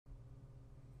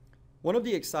One of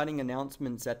the exciting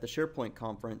announcements at the Sharepoint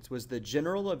conference was the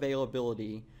general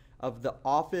availability of the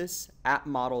Office App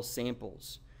Model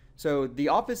samples. So the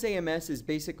Office AMS is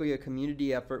basically a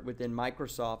community effort within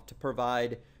Microsoft to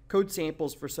provide code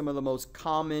samples for some of the most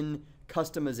common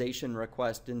customization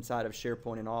requests inside of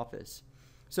SharePoint and Office.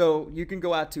 So you can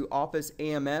go out to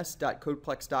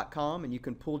officeams.codeplex.com and you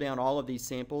can pull down all of these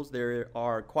samples. There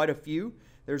are quite a few.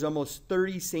 There's almost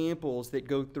 30 samples that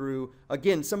go through,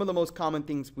 again, some of the most common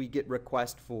things we get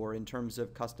requests for in terms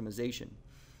of customization.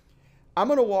 I'm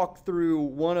going to walk through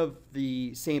one of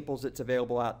the samples that's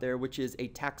available out there, which is a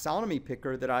taxonomy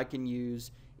picker that I can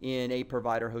use in a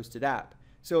provider-hosted app.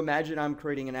 So imagine I'm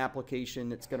creating an application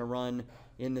that's going to run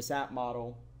in this app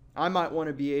model. I might want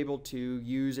to be able to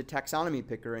use a taxonomy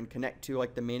picker and connect to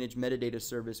like the managed metadata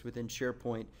service within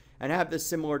SharePoint and have this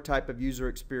similar type of user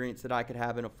experience that I could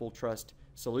have in a full trust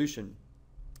solution.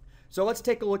 So let's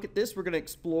take a look at this. We're going to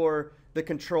explore the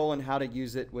control and how to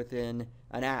use it within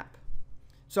an app.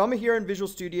 So I'm here in Visual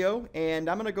Studio and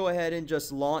I'm going to go ahead and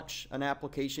just launch an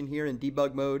application here in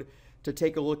debug mode to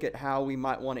take a look at how we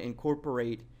might want to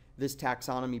incorporate this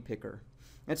taxonomy picker.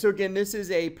 And so again, this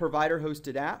is a provider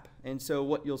hosted app, and so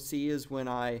what you'll see is when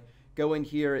I go in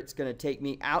here, it's going to take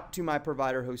me out to my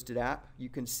provider hosted app. You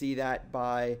can see that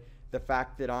by the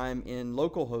fact that I'm in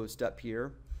localhost up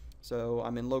here. So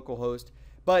I'm in localhost.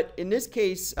 But in this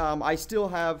case, I still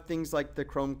have things like the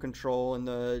Chrome control and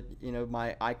the,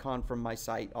 my icon from my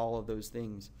site, all of those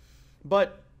things.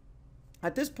 But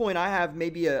at this point, I have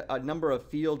maybe a number of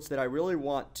fields that I really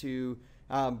want to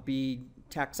be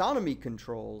taxonomy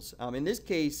controls. In this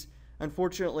case,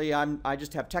 unfortunately, I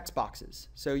just have text boxes.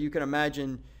 So you can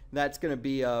imagine that's going to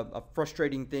be a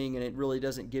frustrating thing, and it really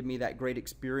doesn't give me that great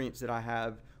experience that I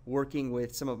have working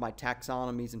with some of my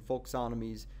taxonomies and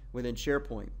folksonomies within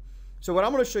SharePoint. So what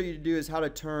I'm going to show you to do is how to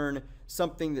turn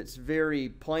something that's very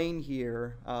plain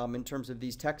here in terms of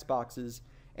these text boxes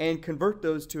and convert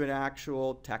those to an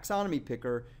actual taxonomy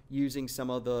picker using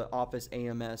some of the Office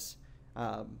AMS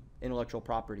intellectual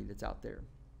property that's out there.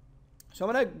 So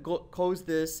I'm going to close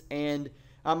this, and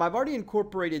I've already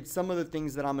incorporated some of the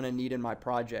things that I'm going to need in my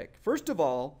project. First of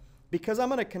all, because I'm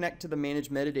going to connect to the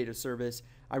managed metadata service,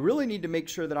 I really need to make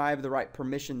sure that I have the right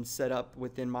permissions set up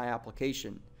within my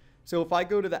application. So if I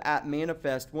go to the app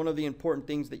manifest, one of the important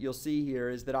things that you'll see here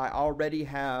is that I already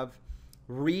have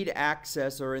read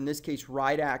access, or in this case,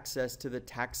 write access to the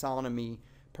taxonomy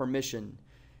permission.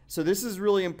 So this is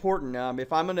really important.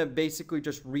 If I'm going to basically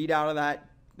just read out of that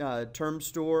term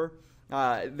store,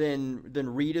 then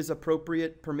read is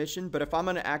appropriate permission. But if I'm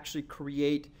going to actually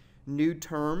create new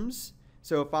terms,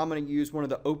 so if I'm going to use one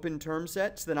of the open term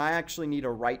sets, then I actually need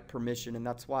a write permission, and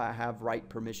that's why I have write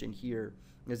permission here,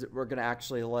 is that we're going to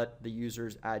actually let the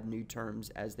users add new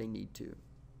terms as they need to.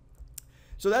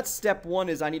 So that's step one,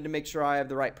 is I need to make sure I have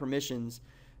the right permissions.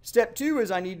 Step two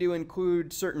is I need to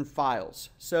include certain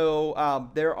files. So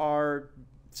there are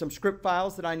some script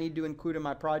files that I need to include in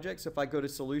my project. So if I go to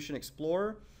Solution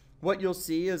Explorer, what you'll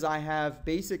see is I have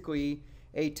basically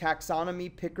a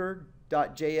taxonomy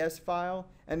picker.js file,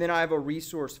 and then I have a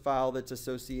resource file that's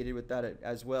associated with that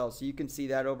as well. So you can see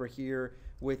that over here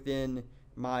within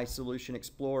my Solution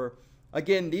Explorer.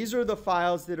 Again, these are the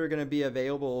files that are going to be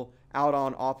available out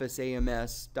on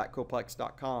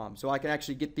officeams.codeplex.com. So I can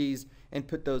actually get these and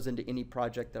put those into any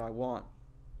project that I want.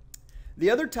 The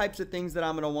other types of things that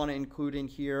I'm going to want to include in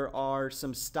here are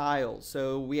some styles.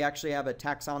 So we actually have a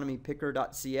taxonomy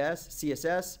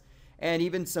picker.css and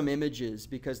even some images,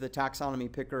 because the taxonomy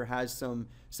picker has some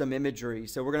imagery.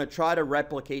 So we're going to try to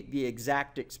replicate the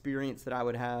exact experience that I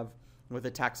would have with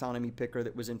a taxonomy picker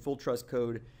that was in full trust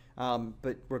code,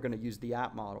 but we're going to use the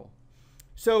app model.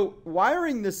 So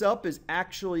wiring this up is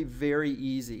actually very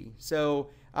easy. So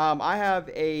I have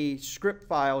a script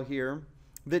file here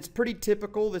that's pretty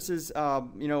typical. This is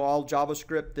all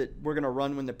JavaScript that we're going to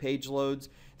run when the page loads.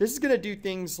 This is going to do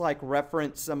things like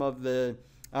reference some of the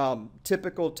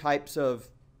typical types of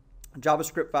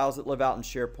JavaScript files that live out in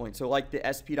SharePoint. So like the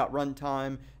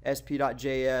sp.runtime,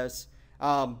 sp.js.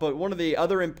 But one of the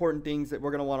other important things that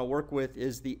we're going to want to work with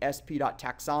is the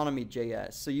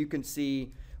sp.taxonomy.js. So you can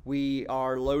see we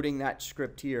are loading that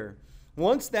script here.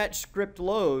 Once that script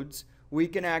loads, we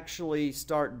can actually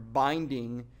start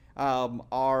binding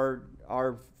our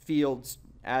fields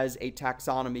as a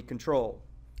taxonomy control.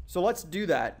 So let's do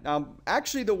that.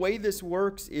 Actually, the way this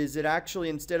works is that actually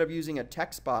instead of using a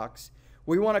text box,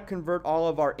 we want to convert all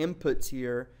of our inputs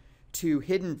here to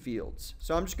hidden fields.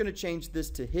 So I'm just going to change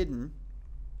this to hidden.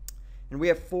 And we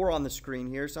have 4 on the screen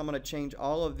here, so I'm going to change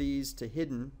all of these to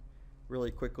hidden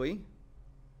really quickly.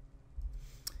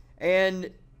 And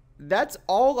that's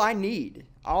all I need.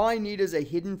 All I need is a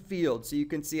hidden field. So you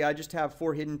can see I just have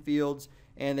 4 hidden fields,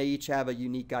 and they each have a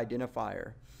unique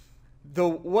identifier.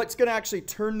 What's going to actually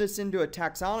turn this into a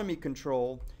taxonomy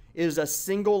control is a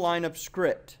single line of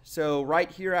script. So right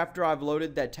here, after I've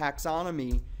loaded that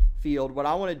taxonomy field, what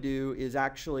I want to do is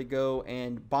actually go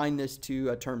and bind this to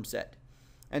a term set.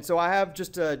 And so I have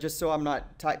just so I'm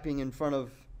not typing in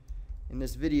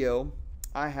this video,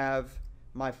 I have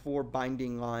my 4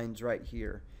 binding lines right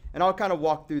here. And I'll kind of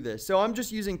walk through this. So I'm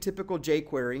just using typical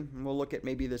jQuery, and we'll look at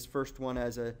maybe this first one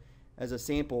as a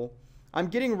sample. I'm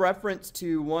getting reference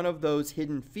to one of those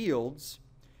hidden fields,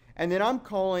 and then I'm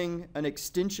calling an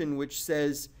extension which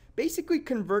says basically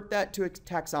convert that to a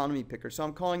taxonomy picker. So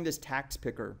I'm calling this tax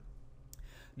picker.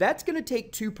 That's going to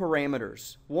take 2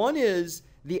 parameters. One is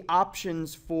the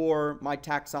options for my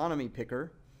taxonomy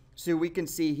picker. So we can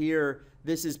see here,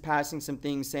 this is passing some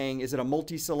things saying, is it a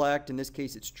multi-select? In this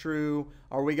case, it's true.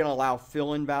 Are we going to allow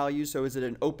fill-in values? So is it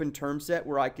an open term set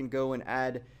where I can go and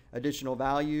add additional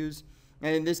values?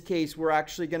 And in this case, we're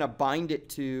actually going to bind it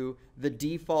to the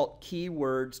default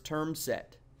keywords term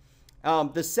set.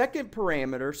 The second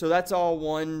parameter, so that's all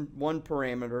one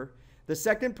parameter. The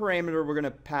second parameter we're going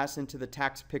to pass into the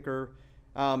tax picker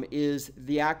is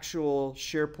the actual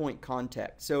Sharepoint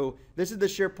context. So this is the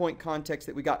Sharepoint context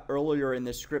that we got earlier in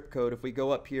this script code. If we go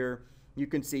up here, you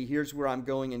can see here's where I'm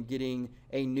going and getting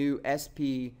a new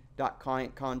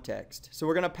sp.client context. So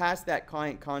we're going to pass that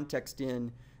client context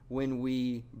in when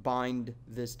we bind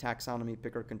this taxonomy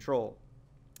picker control.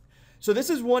 So this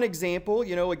is one example,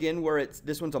 again, where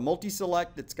this one's a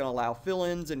multi-select that's going to allow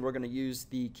fill-ins, and we're going to use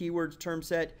the keywords term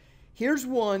set. Here's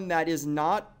one that is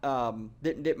not,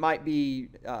 that might be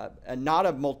not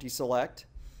a multi-select.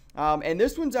 And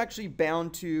this one's actually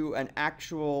bound to an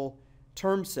actual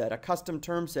term set, a custom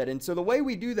term set. And so the way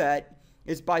we do that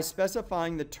is by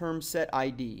specifying the term set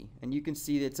ID. And you can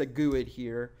see that it's a GUID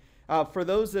here. For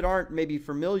those that aren't maybe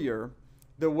familiar,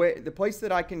 the place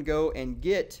that I can go and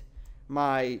get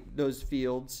those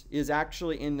fields is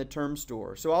actually in the term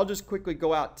store. So I'll just quickly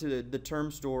go out to the term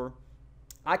store.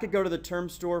 I could go to the term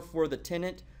store for the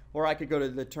tenant, or I could go to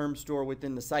the term store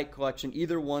within the site collection.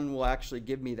 Either one will actually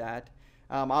give me that.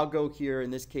 I'll go here,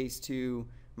 in this case, to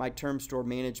my term store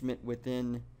management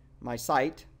within my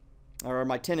site, or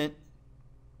my tenant.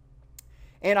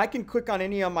 And I can click on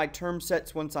any of my term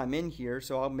sets once I'm in here.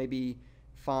 So I'll maybe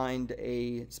find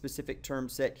a specific term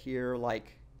set here,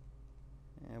 like,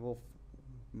 and we'll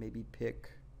maybe pick,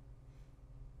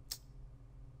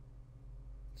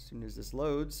 as soon as this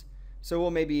loads. So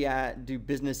we'll maybe do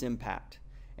business impact.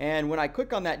 And when I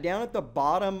click on that, down at the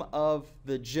bottom of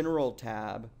the general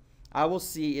tab, I will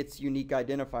see its unique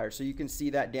identifier. So you can see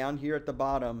that down here at the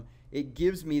bottom, it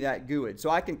gives me that GUID.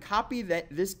 So I can copy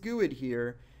this GUID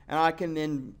here, and I can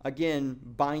then, again,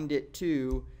 bind it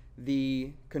to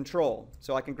the control.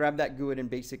 So I can grab that GUID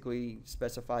and basically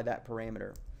specify that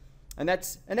parameter. And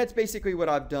that's basically what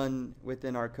I've done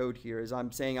within our code here, is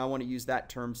I'm saying I want to use that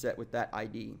term set with that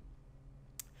ID.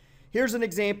 Here's an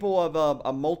example of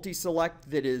a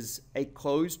multi-select that is a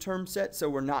closed term set, so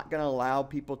we're not going to allow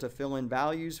people to fill in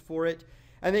values for it.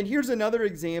 And then here's another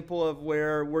example of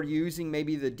where we're using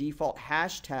maybe the default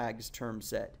hashtags term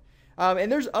set. And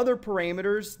there's other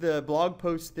parameters. The blog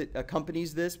post that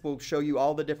accompanies this will show you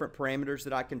all the different parameters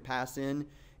that I can pass in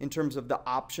terms of the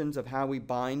options of how we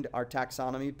bind our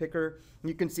taxonomy picker.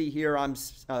 You can see here I'm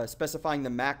specifying the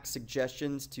max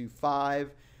suggestions to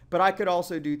 5. But I could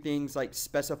also do things like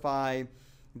specify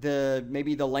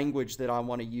maybe the language that I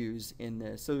want to use in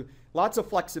this. So lots of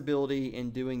flexibility in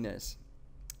doing this.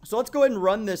 So let's go ahead and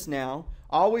run this now.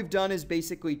 All we've done is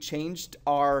basically changed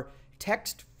our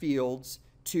text fields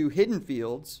to hidden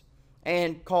fields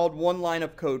and called one line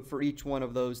of code for each one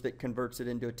of those that converts it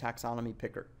into a taxonomy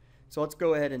picker. So let's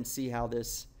go ahead and see how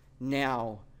this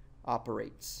now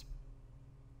operates.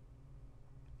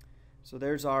 So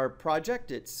there's our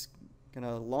project. It's going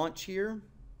to launch here.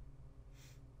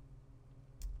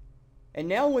 And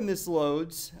now when this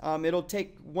loads, it'll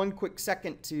take one quick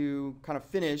second to kind of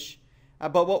finish.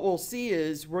 But what we'll see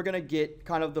is we're going to get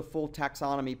kind of the full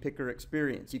taxonomy picker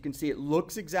experience. You can see it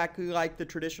looks exactly like the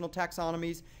traditional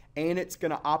taxonomies, and it's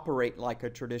going to operate like a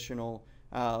traditional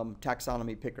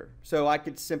taxonomy picker. So I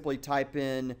could simply type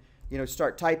in,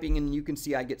 start typing, and you can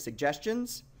see I get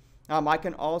suggestions. I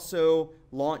can also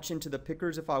launch into the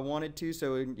pickers if I wanted to.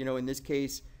 So, in this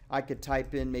case, I could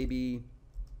type in maybe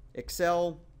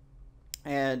Excel,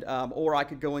 and or I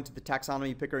could go into the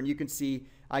taxonomy picker, and you can see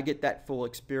I get that full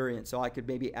experience. So I could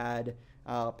maybe add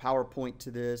PowerPoint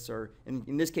to this, or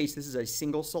in this case, this is a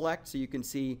single select. So you can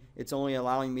see it's only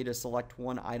allowing me to select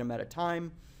one item at a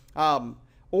time.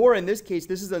 Or in this case,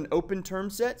 this is an open term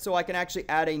set, so I can actually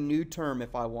add a new term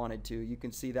if I wanted to. You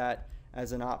can see that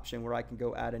as an option where I can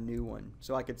go add a new one.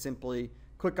 So I could simply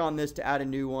click on this to add a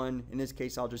new one. In this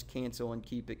case, I'll just cancel and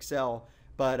keep Excel,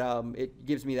 but it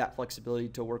gives me that flexibility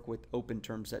to work with open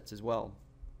term sets as well.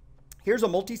 Here's a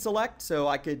multi-select, so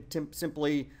I could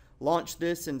simply launch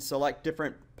this and select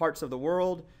different parts of the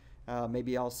world.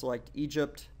 Maybe I'll select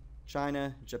Egypt,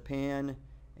 China, Japan,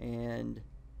 and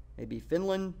maybe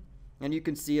Finland. And you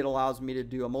can see it allows me to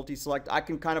do a multi-select. I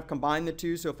can kind of combine the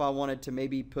two, so if I wanted to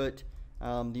maybe put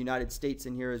the United States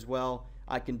in here as well,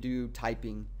 I can do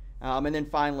typing. And then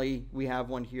finally, we have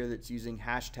one here that's using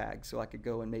hashtags, so I could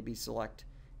go and maybe select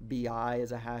BI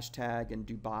as a hashtag and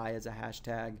Dubai as a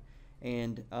hashtag.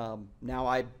 And now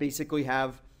I basically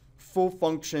have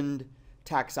full-functioned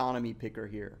taxonomy picker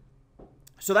here.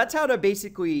 So that's how to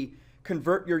basically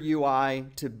convert your UI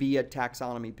to be a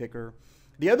taxonomy picker.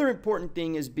 The other important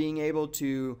thing is being able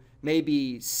to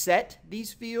maybe set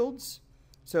these fields.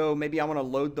 So maybe I want to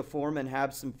load the form and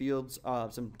have some fields,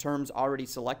 some terms already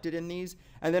selected in these.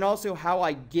 And then also how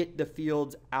I get the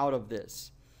fields out of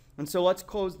this. And so let's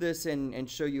close this and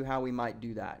show you how we might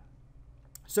do that.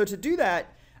 So to do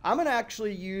that, I'm going to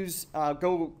actually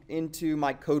go into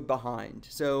my code behind.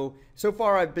 So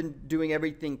far I've been doing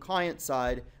everything client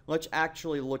side. Let's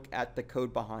actually look at the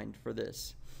code behind for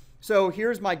this. So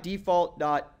here's my default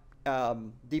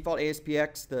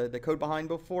ASPX, the code behind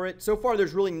before it. So far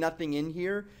there's really nothing in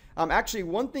here. Actually,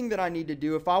 one thing that I need to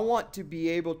do, if I want to be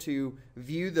able to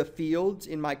view the fields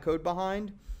in my code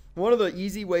behind, one of the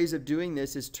easy ways of doing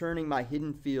this is turning my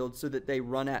hidden fields so that they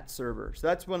run at server. So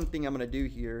that's one thing I'm going to do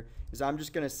here, is I'm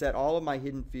just going to set all of my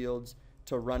hidden fields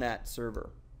to run at server.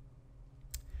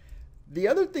 The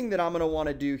other thing that I'm going to want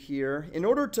to do here, in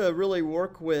order to really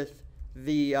work with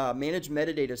the managed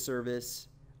metadata service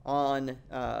on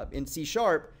in C#,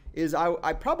 is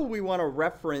I probably want to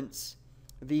reference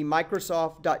the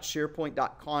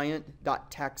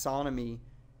Microsoft.SharePoint.Client.Taxonomy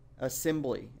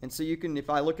assembly. And so you can, if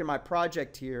I look at my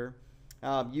project here,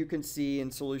 you can see in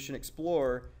Solution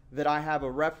Explorer that I have a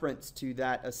reference to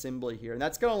that assembly here. And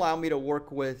that's going to allow me to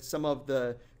work with some of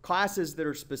the classes that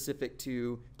are specific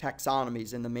to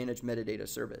taxonomies in the managed metadata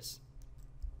service.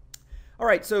 All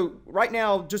right, so right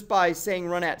now, just by saying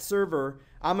run at server,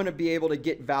 I'm going to be able to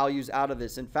get values out of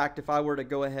this. In fact, if I were to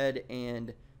go ahead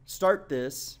and start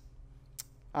this,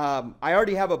 I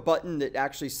already have a button that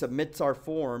actually submits our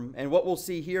form. And what we'll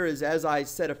see here is as I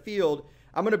set a field,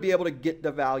 I'm going to be able to get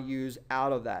the values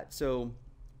out of that. So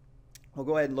we'll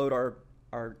go ahead and load our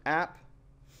app,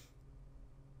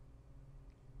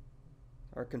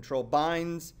 our control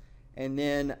binds, and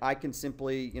then I can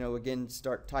simply, again,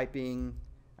 start typing.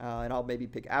 And I'll maybe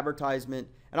pick advertisement,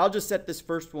 and I'll just set this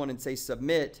first one and say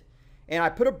submit, and I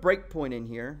put a breakpoint in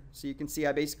here, so you can see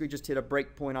I basically just hit a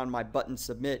breakpoint on my button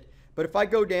submit. But if I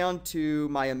go down to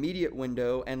my immediate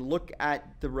window and look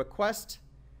at the request,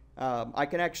 I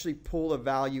can actually pull the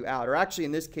value out, or actually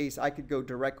in this case I could go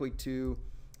directly to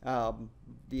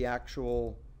the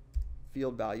actual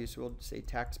field value. So we'll say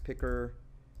tax picker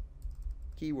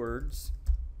keywords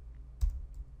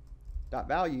dot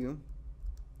value.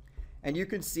 And you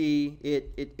can see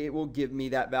it will give me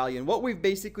that value. And what we've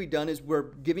basically done is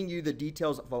we're giving you the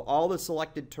details of all the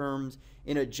selected terms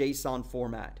in a JSON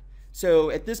format. So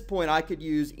at this point, I could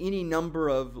use any number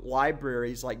of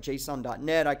libraries like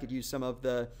JSON.NET. I could use some of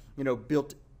the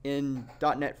built-in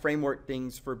 .NET framework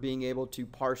things for being able to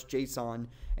parse JSON.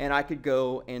 And I could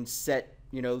go and set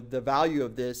the value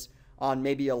of this on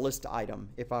maybe a list item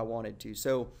if I wanted to.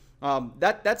 So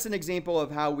that's an example of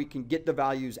how we can get the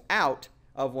values out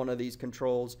of one of these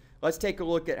controls. Let's take a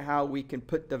look at how we can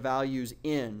put the values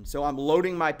in. So I'm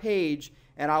loading my page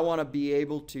and I want to be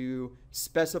able to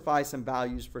specify some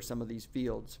values for some of these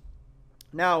fields.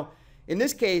 Now, in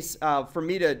this case, for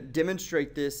me to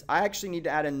demonstrate this, I actually need to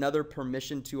add another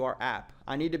permission to our app.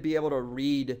 I need to be able to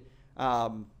read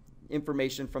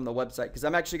information from the website, because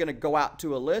I'm actually going to go out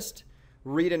to a list,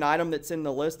 read an item that's in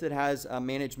the list that has a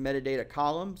managed metadata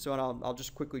column. So I'll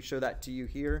just quickly show that to you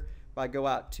here. If I go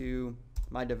out to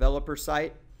my developer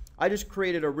site, I just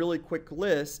created a really quick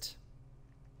list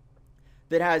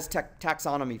that has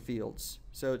taxonomy fields.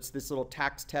 So it's this little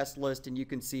tax test list, and you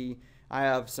can see I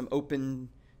have some open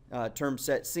term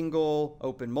set single,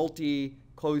 open multi,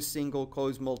 close single,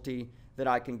 close multi that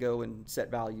I can go and set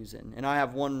values in. And I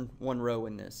have one row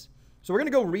in this. So we're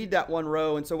going to go read that one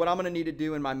row. And so what I'm going to need to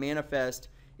do in my manifest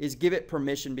is give it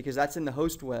permission, because that's in the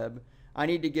host web. I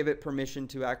need to give it permission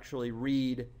to actually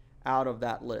read out of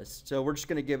that list. So we're just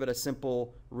going to give it a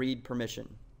simple read permission.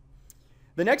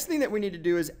 The next thing that we need to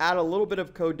do is add a little bit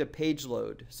of code to page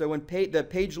load. So when the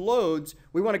page loads,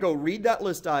 we want to go read that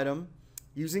list item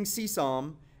using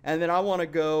CSOM, and then I want to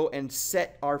go and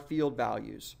set our field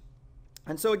values.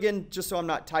 And so again, just so I'm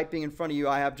not typing in front of you,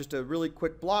 I have just a really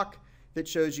quick block that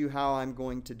shows you how I'm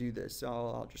going to do this. So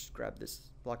I'll just grab this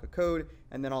block of code,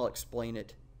 and then I'll explain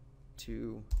it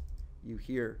to you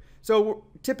here. So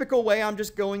typical way, I'm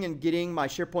just going and getting my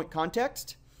SharePoint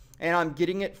context, and I'm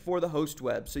getting it for the host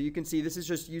web. So you can see this is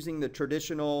just using the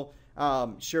traditional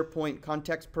SharePoint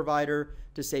context provider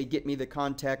to say, get me the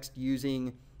context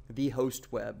using the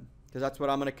host web, because that's what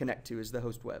I'm going to connect to, is the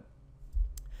host web.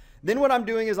 Then what I'm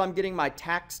doing is I'm getting my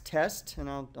tax test, and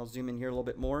I'll zoom in here a little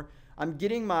bit more. I'm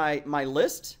getting my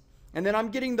list, and then I'm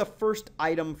getting the first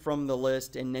item from the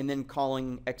list, and then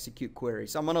calling execute query.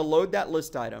 So I'm going to load that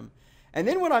list item. And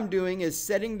then what I'm doing is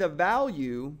setting the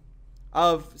value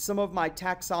of some of my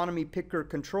taxonomy picker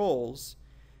controls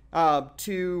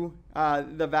to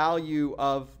the value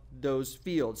of those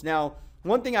fields. Now,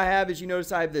 one thing I have is, you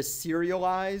notice I have this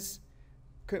serialize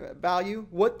value.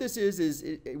 What this is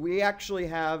we actually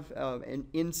have an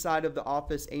inside of the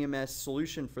Office AMS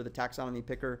solution for the taxonomy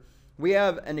picker, we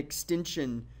have an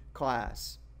extension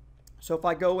class. So if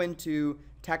I go into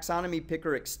taxonomy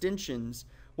picker extensions,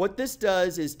 what this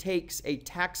does is takes a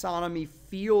taxonomy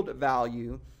field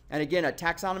value, and again, a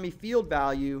taxonomy field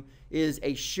value is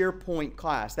a SharePoint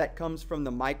class. That comes from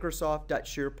the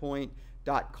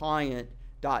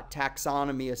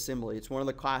Microsoft.SharePoint.client.taxonomy assembly. It's one of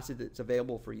the classes that's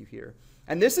available for you here.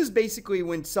 And this is basically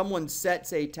when someone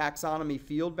sets a taxonomy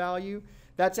field value,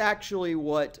 that's actually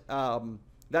what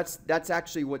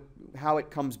how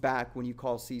it comes back when you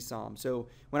call CSOM. So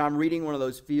when I'm reading one of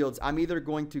those fields, I'm either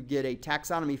going to get a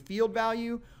taxonomy field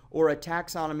value or a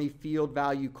taxonomy field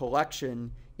value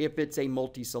collection if it's a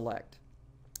multi-select.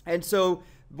 And so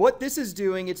what this is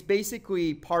doing, it's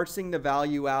basically parsing the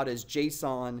value out as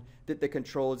JSON that the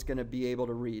control is going to be able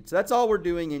to read. So that's all we're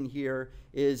doing in here,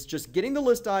 is just getting the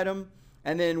list item,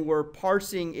 and then we're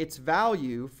parsing its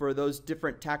value for those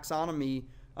different taxonomy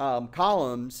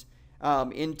columns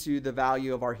into the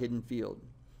value of our hidden field.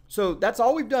 So that's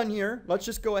all we've done here. Let's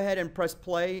just go ahead and press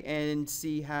play and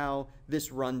see how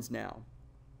this runs now.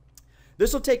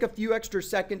 This will take a few extra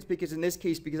seconds because in this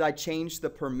case, because I changed the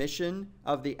permission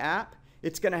of the app,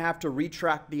 it's going to have to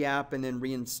retract the app and then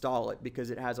reinstall it because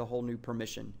it has a whole new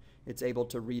permission. It's able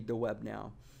to read the web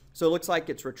now. So it looks like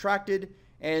it's retracted,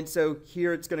 and so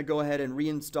here it's going to go ahead and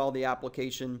reinstall the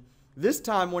application. This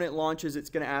time when it launches, it's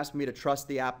going to ask me to trust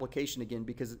the application again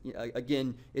because,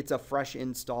 again, it's a fresh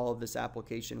install of this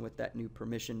application with that new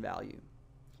permission value.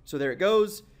 So there it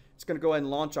goes. It's going to go ahead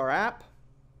and launch our app.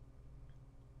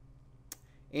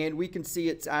 And we can see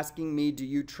it's asking me, do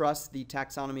you trust the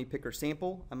taxonomy picker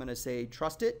sample? I'm going to say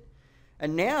trust it.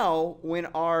 And now when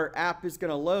our app is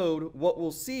going to load, what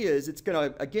we'll see is it's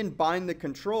going to, again, bind the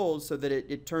controls so that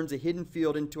it turns a hidden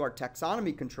field into our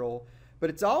taxonomy control. But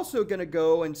it's also going to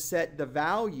go and set the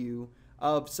value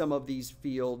of some of these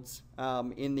fields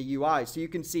in the UI. So you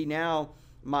can see now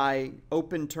my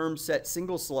open term set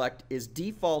single select is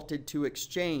defaulted to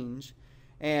Exchange,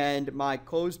 and my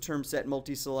closed term set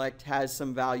multi-select has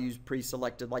some values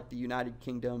pre-selected like the United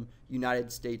Kingdom,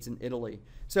 United States, and Italy.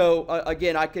 So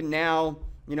again, I can now,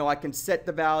 I can set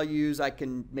the values. I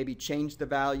can maybe change the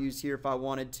values here if I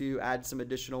wanted to, add some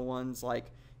additional ones like,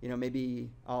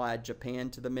 maybe I'll add Japan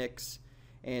to the mix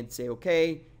and say,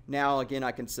 okay, now again,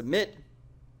 I can submit.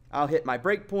 I'll hit my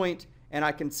breakpoint, and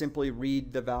I can simply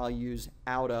read the values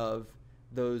out of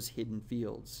those hidden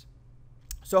fields.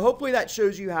 So hopefully that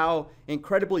shows you how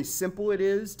incredibly simple it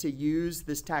is to use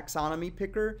this taxonomy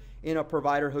picker in a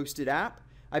provider-hosted app.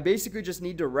 I basically just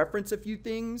need to reference a few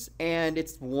things, and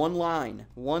it's one line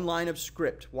of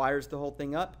script wires the whole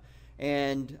thing up.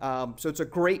 And so it's a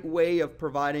great way of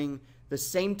providing the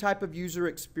same type of user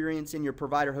experience in your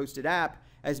provider-hosted app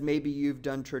as maybe you've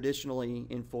done traditionally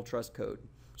in Full Trust Code.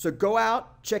 So go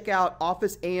out, check out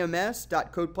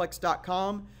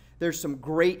officeams.codeplex.com. There's some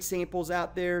great samples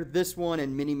out there, this one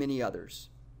and many, many others.